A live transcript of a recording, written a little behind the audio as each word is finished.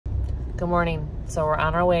Good morning. So we're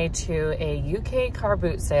on our way to a UK car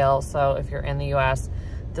boot sale. So if you're in the US,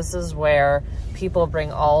 this is where people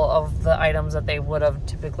bring all of the items that they would have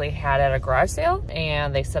typically had at a garage sale,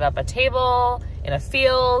 and they set up a table in a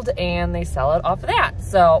field and they sell it off of that.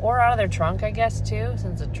 So, or out of their trunk, I guess too,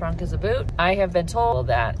 since a trunk is a boot. I have been told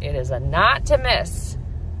that it is a not to miss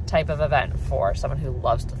type of event for someone who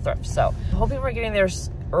loves to thrift. So I'm hoping we're getting there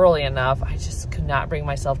early enough. I just could not bring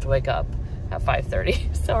myself to wake up at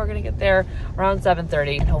 5:30. So we're gonna get there around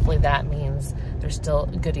 7:30, and hopefully that means there's still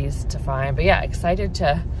goodies to find. But yeah, excited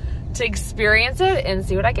to experience it and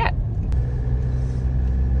see what I get.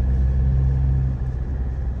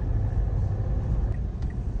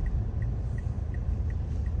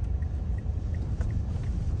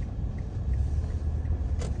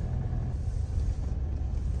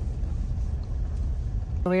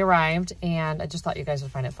 We arrived, and I just thought you guys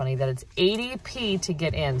would find it funny that it's 80p to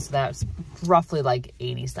get in, so that's roughly like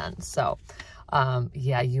 80 cents. So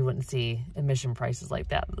yeah, you wouldn't see admission prices like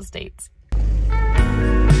that in the States.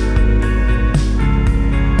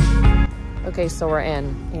 Okay, so we're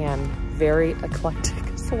in, and very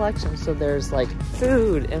eclectic selection. So there's like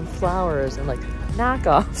food and flowers and like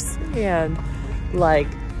knockoffs and like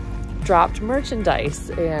dropped merchandise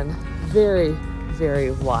and very,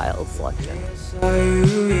 very wild selection. Saw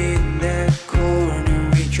you in that corner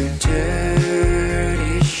with your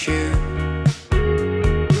dirty shoe.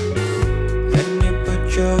 Then you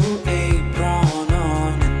put your apron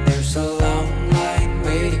on, and there's a long line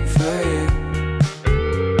waiting for you.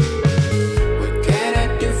 What can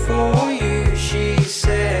I do for you? She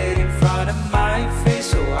said in front of my face,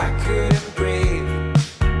 so I couldn't breathe.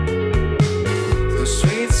 The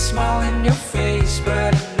sweet smile in your face,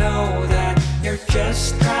 but I know that you're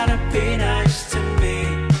just trying to be nice to me.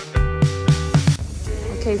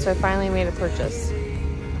 Okay, so I finally made a purchase.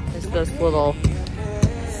 It's this little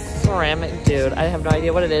ceramic dude. I have no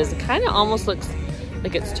idea what it is. It kind of almost looks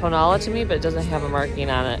like it's tonala to me, but it doesn't have a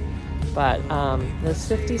marking on it. But it's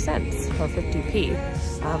 50 cents or 50p.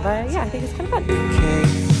 But yeah, I think it's kind of fun.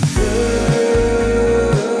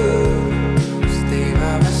 Stay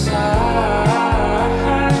by my side,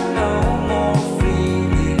 no more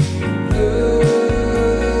feeling blue.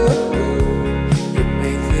 You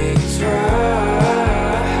make things right,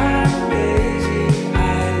 baby, I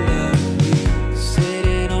love you.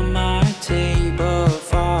 Sitting on my table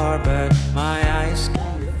far, but my eyes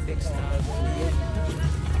can't fix that.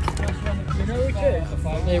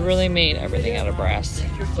 They really made everything out of brass.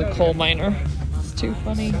 The coal miner. It's too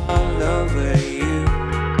funny. All over you.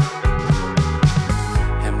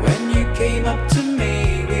 And when you came up to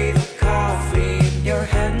me with a coffee in your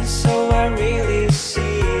hand, so I really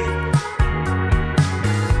see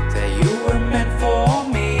that you were meant for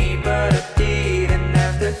me, but I didn't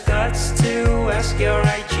have the guts to ask your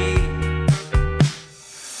IG.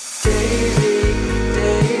 Daisy,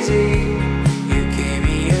 Daisy, you gave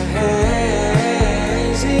me a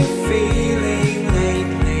hazy feeling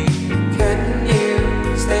lately. Can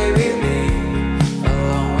you stay with me,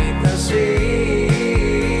 along with the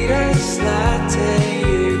sweetest latte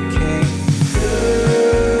you can do?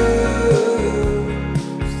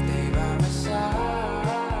 Stay by my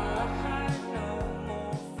side, no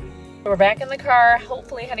more fear. We're back in the car,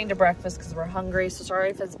 hopefully heading to breakfast because we're hungry. So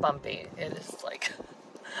sorry if it's bumpy. It is like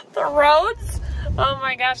the roads. Oh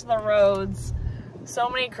my gosh, the roads. So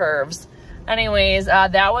many curves. Anyways,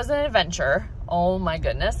 that was an adventure. Oh my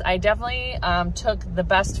goodness. I definitely took the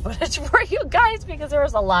best footage for you guys because there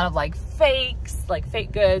was a lot of like fakes, like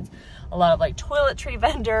fake goods, a lot of like toiletry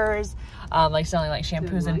vendors, like selling like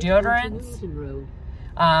shampoos and deodorants.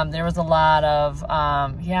 There was a lot of,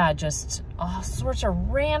 yeah, just all sorts of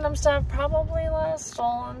random stuff, probably a lot of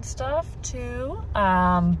stolen stuff too.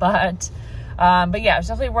 But yeah, it's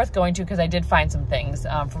definitely worth going to because I did find some things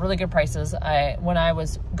for really good prices. When I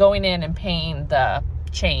was going in and paying the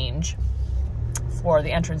change for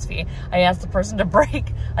the entrance fee, I asked the person to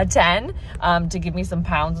break a 10 to give me some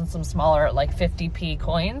pounds and some smaller like 50p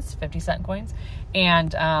coins, 50-cent coins.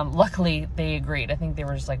 And luckily they agreed. I think they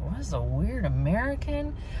were just like, what is a weird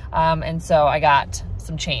American? And so I got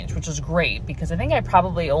some change, which was great because I think I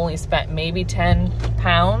probably only spent maybe 10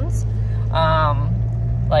 pounds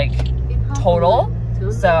like total.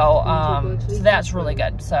 So that's really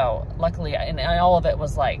good. So luckily, and all of it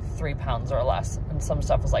was like 3 pounds or less, and some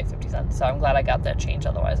stuff was like 50 cents. So I'm glad I got that change.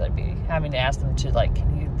 Otherwise I'd be having to ask them to like,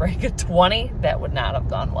 can you break a 20? That would not have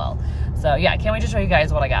gone well. So yeah, can't wait to show you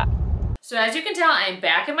guys what I got. So as you can tell, I'm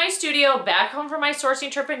back in my studio, back home from my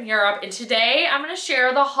sourcing trip in Europe, and today I'm gonna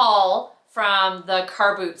share the haul from the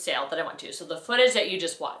car boot sale that I went to. So the footage that you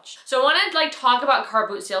just watched. So I want to like talk about car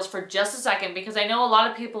boot sales for just a second, because I know a lot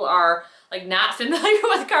of people are like not familiar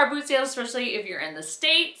with car boot sales, especially if you're in the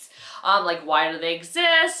States. Like, why do they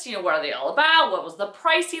exist? You know, what are they all about? What was the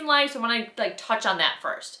pricing like? So I want to like touch on that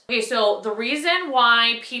first. Okay, so the reason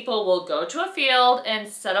why people will go to a field and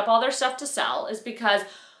set up all their stuff to sell is because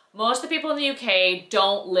most of the people in the UK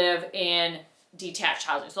don't live in detached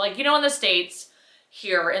housing. So like, you know, in the States,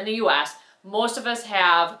 here in the US, most of us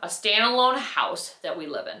have a standalone house that we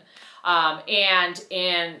live in. And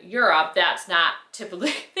in Europe, that's not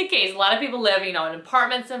typically the case. A lot of people live, you know, in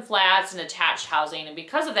apartments and flats and attached housing. And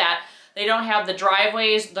because of that, they don't have the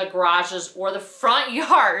driveways, the garages, or the front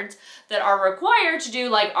yards that are required to do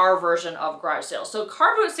like our version of garage sales. So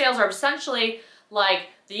car boot sales are essentially like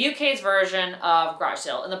the UK's version of garage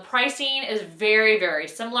sale. And the pricing is very, very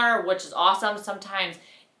similar, which is awesome. Sometimes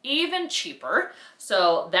even cheaper.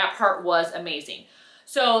 So that part was amazing.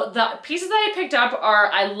 So the pieces that I picked up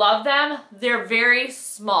are, I love them. They're very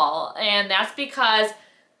small, and that's because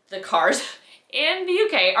the cars in the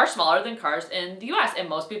UK are smaller than cars in the US, and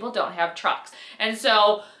most people don't have trucks. And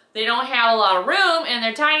so they don't have a lot of room in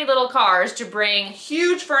their tiny little cars to bring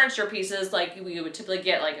huge furniture pieces like we would typically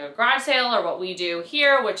get like a garage sale or what we do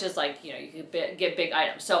here, which is like, you know, you could get big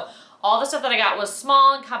items. So all the stuff that I got was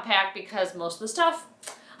small and compact because most of the stuff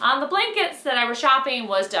on the blankets that I was shopping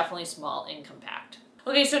was definitely small and compact.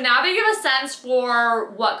 Okay, so now that you have a sense for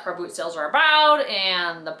what car boot sales are about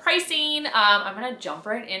and the pricing, I'm gonna jump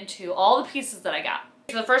right into all the pieces that I got.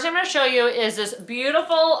 So the first thing I'm gonna show you is this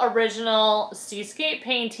beautiful original seascape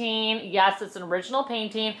painting. Yes, it's an original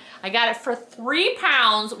painting. I got it for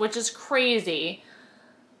 £3, which is crazy.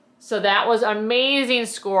 So that was an amazing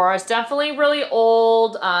score. It's definitely really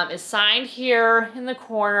old. It's signed here in the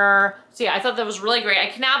corner. So yeah, I thought that was really great.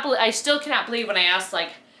 I still cannot believe when I asked, like,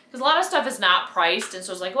 because a lot of stuff is not priced, and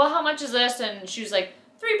so I was like, well, how much is this? And she was like,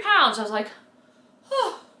 £3. I was like,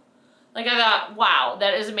 oh. Like, I thought, wow,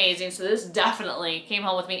 that is amazing. So this definitely came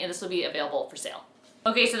home with me, and this will be available for sale.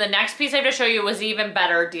 Okay, so the next piece I have to show you was an even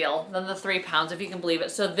better deal than the £3, if you can believe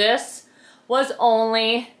it. So this was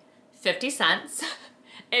only 50 cents,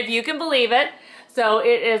 if you can believe it. So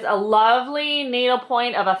it is a lovely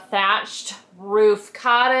needlepoint of a thatched roof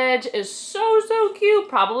cottage. Is so cute,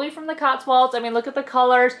 probably from the Cotswolds. I mean, look at the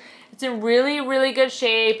colors. It's in really good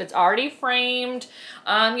shape. It's already framed.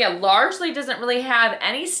 Yeah, largely doesn't really have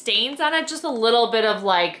any stains on it, just a little bit of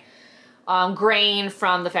like grain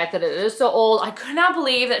from the fact that it is so old. I could not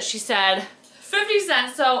believe that she said 50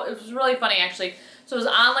 cents. So it was really funny, actually. So it was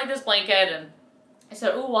on like this blanket, and I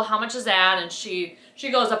said, oh, well, how much is that? And she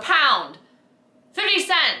goes, £1, 50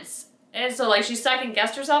 cents. And so like she second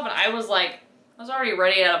guessed herself, and I was like, I was already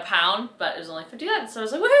ready at £1, but it was only 50 cents. So I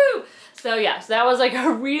was like, woohoo! So yeah, so that was like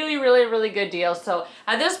a really good deal. So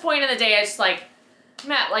at this point in the day, I just like,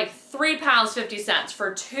 I'm at like £3, 50 cents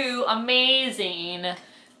for two amazing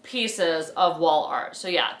pieces of wall art. So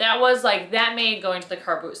yeah, that was like, that made going to the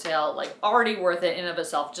car boot sale like already worth it in and of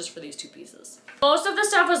itself just for these two pieces. Most of the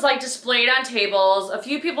stuff was like displayed on tables. A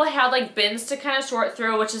few people had like bins to kind of sort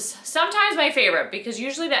through, which is sometimes my favorite because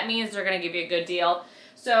usually that means they're gonna give you a good deal.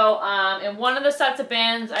 So in one of the sets of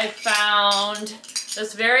bins, I found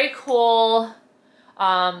this very cool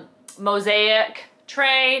mosaic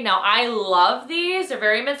tray. Now I love these. They're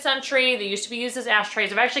very mid-century. They used to be used as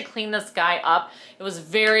ashtrays. I've actually cleaned this guy up. It was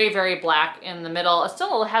very black in the middle. It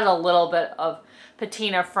still has a little bit of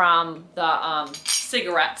patina from the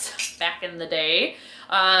cigarettes back in the day.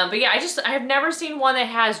 But yeah, I have never seen one that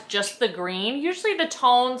has just the green. Usually the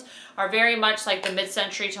tones are very much like the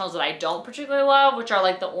mid-century tones that I don't particularly love, which are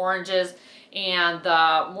like the oranges and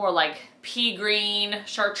the more like pea green,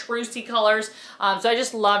 chartreusey colors. So I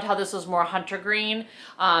just loved how this was more hunter green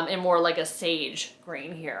and more like a sage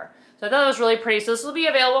green here. So I thought it was really pretty. So this will be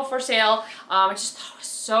available for sale. I just thought it was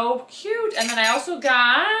so cute. And then I also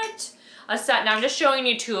got a set. Now I'm just showing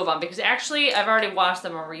you two of them because actually I've already washed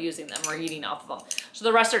them and we're using them. We're eating off of them. So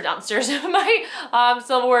the rest are downstairs in my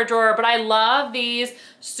silverware drawer. But I love these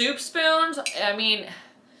soup spoons. I mean,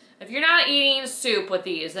 if you're not eating soup with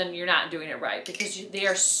these, then you're not doing it right because they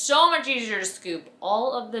are so much easier to scoop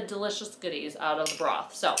all of the delicious goodies out of the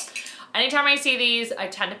broth. So anytime I see these, I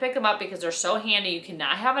tend to pick them up because they're so handy. You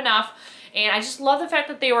cannot have enough. And I just love the fact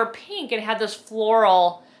that they were pink and had this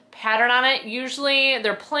floral pattern on it. Usually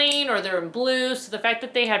they're plain or they're in blue. So the fact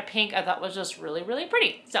that they had pink, I thought was just really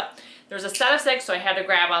pretty. So there's a set of 6, so I had to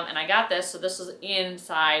grab them and I got this. So this was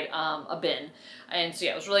inside a bin. And so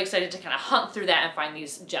yeah, I was really excited to kind of hunt through that and find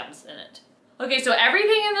these gems in it. Okay, so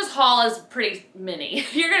everything in this haul is pretty mini.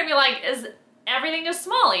 You're gonna be like, everything is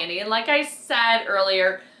small, Andy? And like I said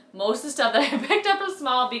earlier, most of the stuff that I picked up is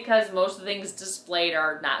small because most of the things displayed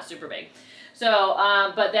are not super big. So,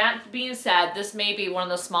 but that being said, this may be one of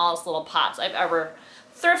the smallest little pots I've ever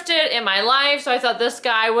thrifted in my life. So I thought this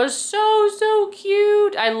guy was so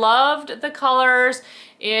cute. I loved the colors.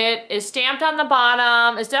 It is stamped on the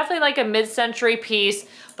bottom. It's definitely like a mid-century piece.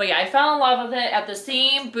 But yeah, I fell in love with it. At the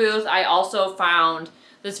same booth, I also found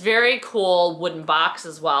this very cool wooden box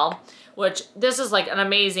as well, which this is like an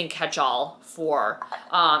amazing catch-all for,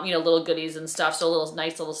 you know, little goodies and stuff. So a little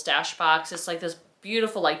nice little stash box. It's like this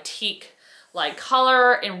beautiful like teak like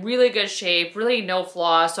color in really good shape, really no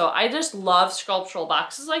flaw. So I just love sculptural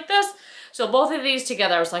boxes like this. So both of these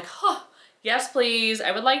together, I was like, oh, yes, please.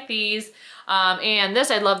 I would like these. And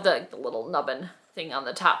this, I love the little nubbin thing on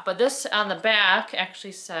the top. But this on the back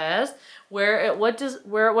actually says where it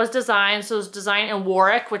was designed. So it was designed in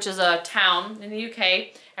Warwick, which is a town in the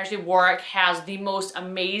UK. Actually, Warwick has the most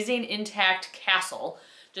amazing intact castle,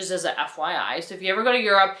 just as a FYI. So if you ever go to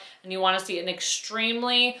Europe and you want to see an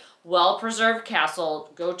extremely well-preserved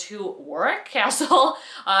castle, go to Warwick Castle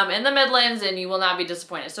in the Midlands and you will not be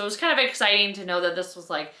disappointed. So it was kind of exciting to know that this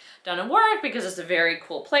was like done in Warwick because it's a very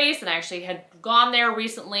cool place, and I actually had gone there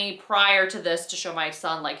recently prior to this to show my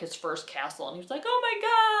son like his first castle, and he was like, oh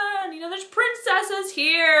my god, you know, there's princesses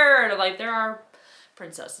here. And I'm like, there are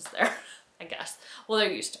princesses there, I guess. Well,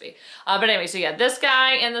 there used to be. But anyway, so yeah, this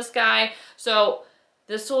guy and this guy. So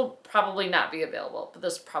this will probably not be available, but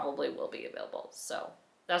this probably will be available. So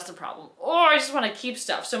that's the problem. Or I just want to keep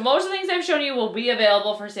stuff. So most of the things I've shown you will be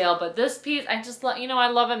available for sale, but this piece, I just let you know, I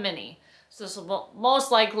love a mini. So this will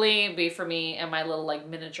most likely be for me and my little like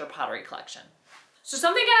miniature pottery collection. So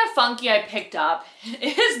something kind of funky I picked up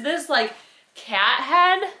is this like cat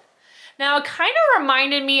head. Now it kind of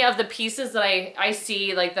reminded me of the pieces that I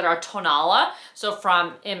see like that are tonala, so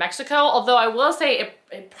from in Mexico, although I will say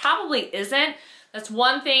it probably isn't. That's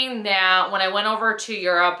one thing that when I went over to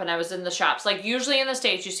Europe and I was in the shops, like usually in the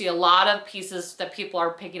States, you see a lot of pieces that people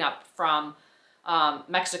are picking up from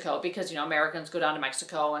Mexico because, you know, Americans go down to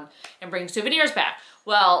Mexico and bring souvenirs back.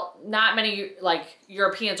 Well, not many like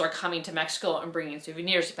Europeans are coming to Mexico and bringing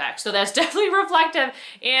souvenirs back. So that's definitely reflective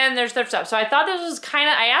in their thrift shop. So I thought this was kind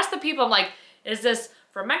of, I asked the people, I'm like, is this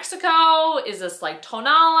from Mexico? Is this like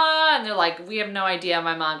tonala? And they're like, we have no idea.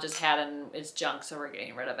 My mom just had it and it's junk, so we're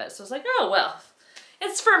getting rid of it. So it's like, oh, well,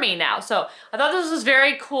 it's for me now. So I thought this was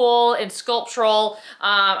very cool and sculptural.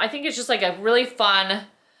 I think it's just like a really fun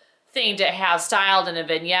thing to have styled in a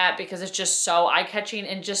vignette because it's just so eye-catching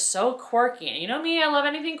and just so quirky. And you know me, I love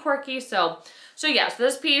anything quirky. So yes,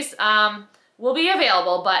 this piece will be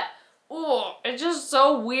available, but oh, it's just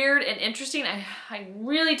so weird and interesting. I'm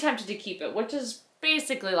really tempted to keep it, which is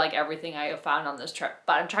basically like everything I have found on this trip.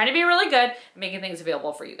 But I'm trying to be really good at making things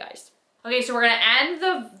available for you guys. Okay, so we're gonna end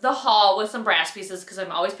the haul with some brass pieces because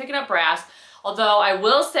I'm always picking up brass. Although I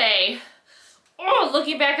will say, oh,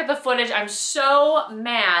 looking back at the footage, I'm so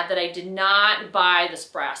mad that I did not buy this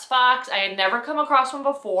brass fox. I had never come across one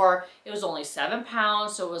before. It was only 7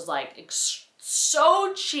 pounds, so it was like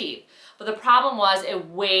so cheap. But the problem was it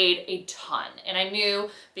weighed a ton. And I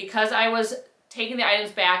knew because I was taking the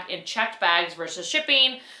items back in checked bags versus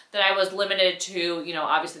shipping that I was limited to, you know,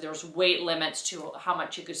 obviously there was weight limits to how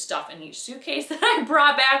much you could stuff in each suitcase that I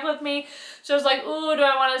brought back with me. So I was like, ooh, do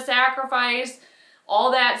I want to sacrifice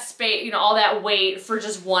all that space, you know, all that weight for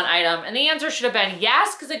just one item? And the answer should have been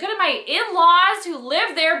yes, because I could have my in-laws who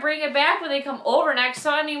live there bring it back when they come over next.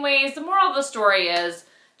 So anyways, the moral of the story is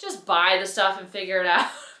just buy the stuff and figure it out.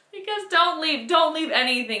 Because don't leave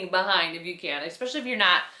anything behind if you can, especially if you're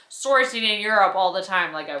not sourcing in Europe all the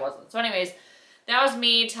time like I wasn't. So anyways, that was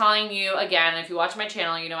me telling you, again, if you watch my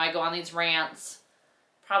channel, you know I go on these rants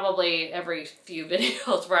probably every few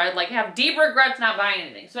videos where I like have deep regrets not buying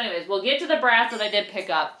anything. So anyways, we'll get to the brass that I did pick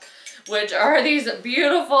up, which are these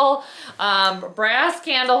beautiful brass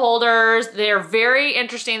candle holders. They're very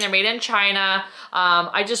interesting. They're made in China.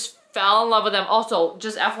 I just fell in love with them. Also,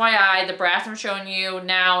 just FYI, the brass I'm showing you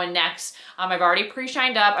now and next, I've already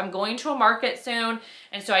pre-shined up. I'm going to a market soon,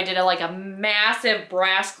 and so I did a massive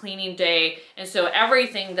brass cleaning day, and so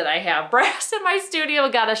everything that I have brass in my studio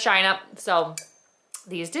got to shine up. So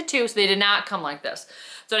these did too, so they did not come like this.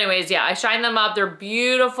 So anyways, yeah, I shined them up. They're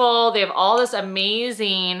beautiful. They have all this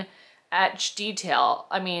amazing etched detail.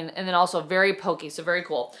 I mean, and then also very pokey, so very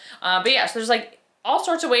cool. But yeah, so there's like all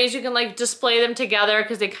sorts of ways you can like display them together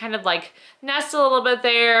because they kind of like nest a little bit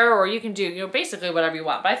there, or you can do, you know, basically whatever you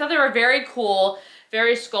want. But I thought they were very cool,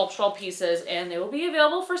 very sculptural pieces, and they will be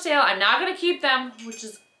available for sale. I'm not going to keep them, which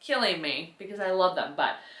is killing me because I love them,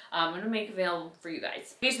 but I'm gonna make available for you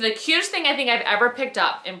guys. Okay, so the cutest thing I think I've ever picked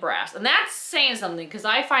up in brass, and that's saying something because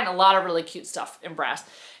I find a lot of really cute stuff in brass,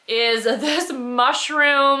 is this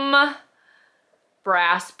mushroom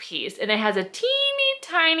brass piece. And it has a teeny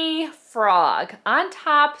tiny frog on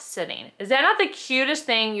top sitting. Is that not the cutest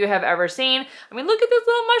thing you have ever seen? I mean, look at this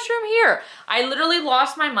little mushroom here. I literally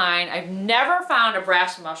lost my mind. I've never found a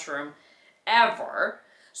brass mushroom ever.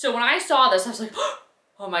 So when I saw this, I was like,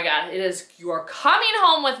 oh my God, it is, you are coming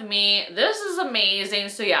home with me. This is amazing.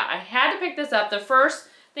 So yeah, I had to pick this up. The first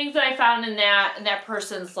things that I found in that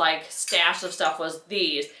person's like stash of stuff was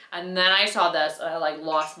these. And then I saw this and I like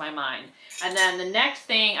lost my mind. And then the next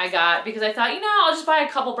thing I got, because I thought, you know, I'll just buy a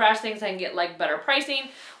couple brass things I can get like better pricing,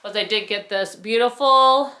 was I did get this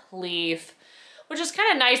beautiful leaf, which is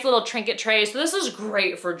kind of nice little trinket tray. So this is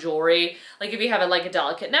great for jewelry. Like if you have like a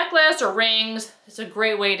delicate necklace or rings, it's a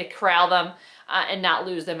great way to corral them and not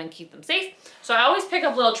lose them and keep them safe. So I always pick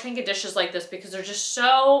up little trinket dishes like this because they're just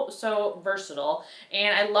so versatile.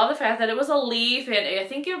 And I love the fact that it was a leaf, and I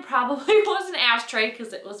think it probably was an ashtray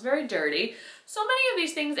because it was very dirty. So many of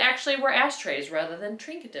these things actually were ashtrays rather than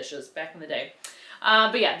trinket dishes back in the day.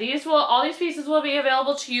 But yeah, all these pieces will be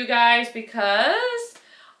available to you guys because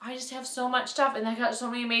I just have so much stuff and I got so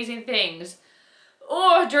many amazing things.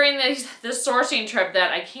 Oh, during this sourcing trip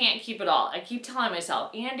that I can't keep it all. I keep telling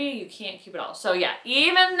myself, Andy, you can't keep it all. So yeah,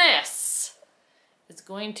 even this is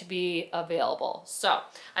going to be available. So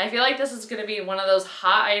I feel like this is going to be one of those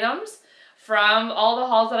hot items from all the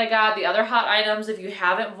hauls that I got. The other hot items, if you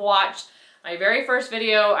haven't watched my very first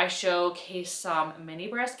video, I showcased some mini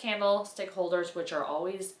brass candlestick holders, which are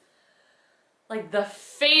always like the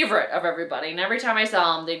favorite of everybody. And every time I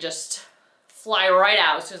sell them, they just fly right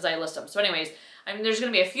out as soon as I list them. So anyways, I mean, there's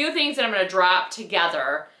going to be a few things that I'm going to drop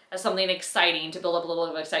together as something exciting to build up a little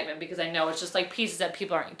bit of excitement, because I know it's just like pieces that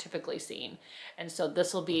people aren't typically seeing. And so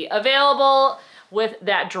this will be available with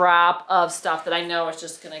that drop of stuff that I know is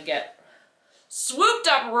just going to get swooped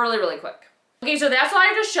up really, really quick. Okay, so that's all I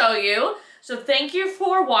have to show you. So thank you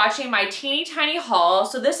for watching my teeny tiny haul.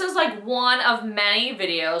 So this is like one of many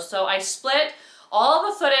videos. So I split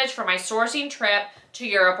all the footage for my sourcing trip to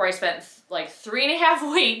Europe, where I spent like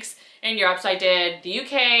 3.5 weeks in Europe. So I did the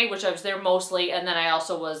UK, which I was there mostly, and then I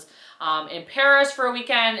also was in Paris for a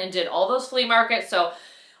weekend and did all those flea markets. So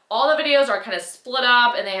all the videos are kind of split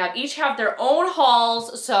up and they each have their own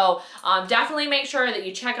hauls. So definitely make sure that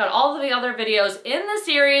you check out all of the other videos in the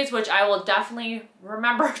series, which I will definitely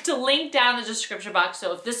remember to link down in the description box.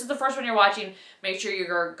 So if this is the first one you're watching, make sure you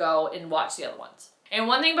go and watch the other ones. And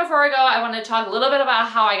one thing before I go, I want to talk a little bit about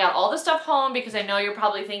how I got all this stuff home, because I know you're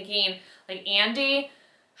probably thinking, like, Andy,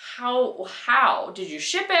 how did you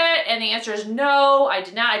ship it? And the answer is no, I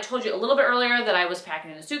did not. I told you a little bit earlier that I was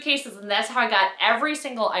packing in suitcases, and that's how I got every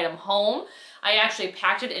single item home. I actually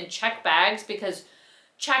packed it in check bags, because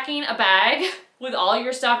checking a bag with all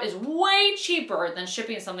your stuff is way cheaper than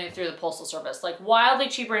shipping something through the postal service. Like, wildly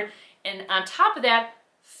cheaper. And on top of that,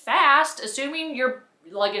 fast, assuming your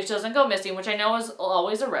luggage doesn't go missing, which I know is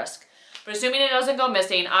always a risk, but assuming it doesn't go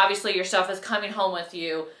missing, obviously your stuff is coming home with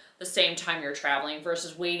you the same time you're traveling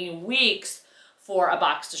versus waiting weeks for a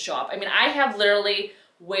box to show up. I mean, I have literally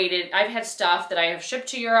waited, I've had stuff that I have shipped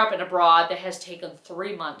to Europe and abroad that has taken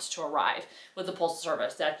 3 months to arrive with the postal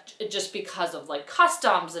service. That just because of like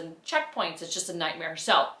customs and checkpoints, it's just a nightmare.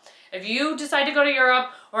 So if you decide to go to Europe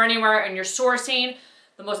or anywhere and you're sourcing,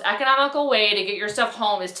 the most economical way to get your stuff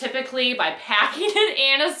home is typically by packing it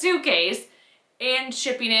in a suitcase and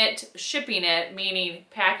shipping it, meaning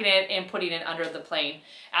packing it and putting it under the plane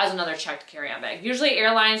as another checked carry-on bag. Usually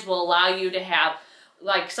airlines will allow you to have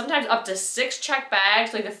like sometimes up to 6 checked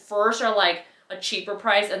bags. Like the first are like a cheaper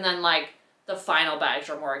price, and then like the final bags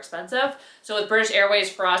are more expensive. So with British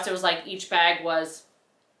Airways, for us, it was like each bag was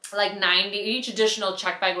like each additional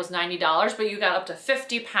check bag was $90, but you got up to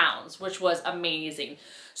 50 pounds, which was amazing.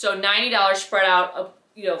 So $90 spread out,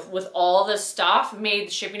 you know, with all this stuff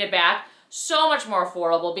made shipping it back so much more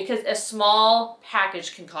affordable, because a small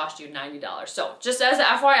package can cost you $90. So just as a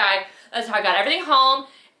FYI, that's how I got everything home,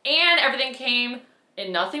 and everything came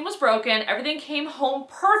and nothing was broken. Everything came home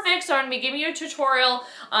perfect. So I'm gonna be giving you a tutorial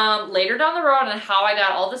later down the road on how I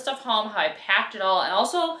got all this stuff home, how I packed it all, and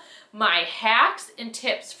also my hacks and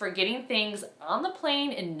tips for getting things on the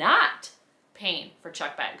plane and not paying for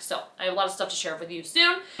check bags. So I have a lot of stuff to share with you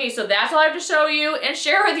soon. Okay, so that's all I have to show you and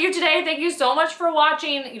share with you today. Thank you so much for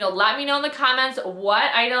watching. You know, let me know in the comments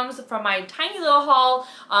what items from my tiny little haul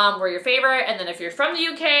were your favorite. And then if you're from the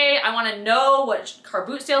UK, I want to know what car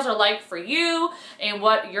boot sales are like for you and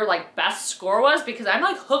what your like best score was, because I'm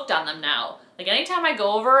like hooked on them now. Like anytime I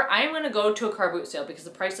go over, I'm going to go to a car boot sale because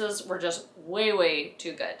the prices were just way, way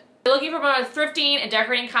too good. If you're looking for more thrifting and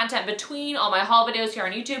decorating content between all my haul videos here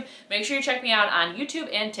on YouTube, make sure you check me out on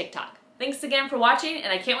YouTube and TikTok. Thanks again for watching,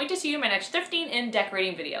 and I can't wait to see you in my next thrifting and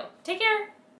decorating video. Take care!